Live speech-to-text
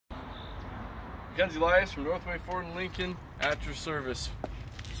Mackenzie Elias from Northway Ford and Lincoln at your service.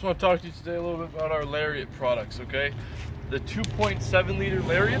 Just want to talk to you today a little bit about our Lariat products, okay? The 2.7 liter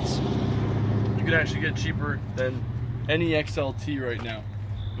Lariats, you can actually get cheaper than any XLT right now,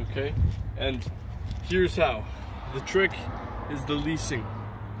 okay? And here's how. The trick is the leasing.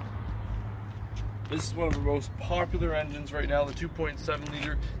 This is one of our most popular engines right now, the 2.7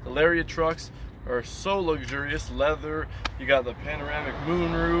 liter. The Lariat trucks are so luxurious. Leather, you got the panoramic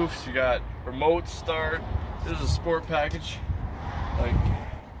moon roofs, you got remote start. This is a sport package. Like,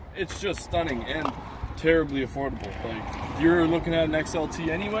 it's just stunning and terribly affordable. Like, if you're looking at an XLT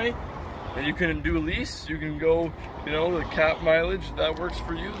anyway, and you can do a lease, you can go, you know, the cap mileage, that works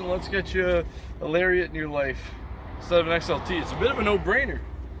for you, then let's get you a Lariat in your life instead of an XLT. It's a bit of a no-brainer.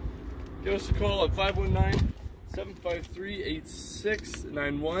 Give us a call at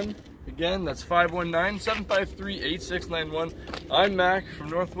 519-753-8691. Again, that's 519-753-8691. I'm Mac from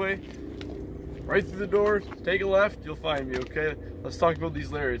Northway. Right through the door, take a left, you'll find me, okay? Let's talk about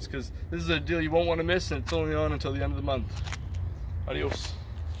these Lariats, because this is a deal you won't want to miss, and it's only on until the end of the month. Adios.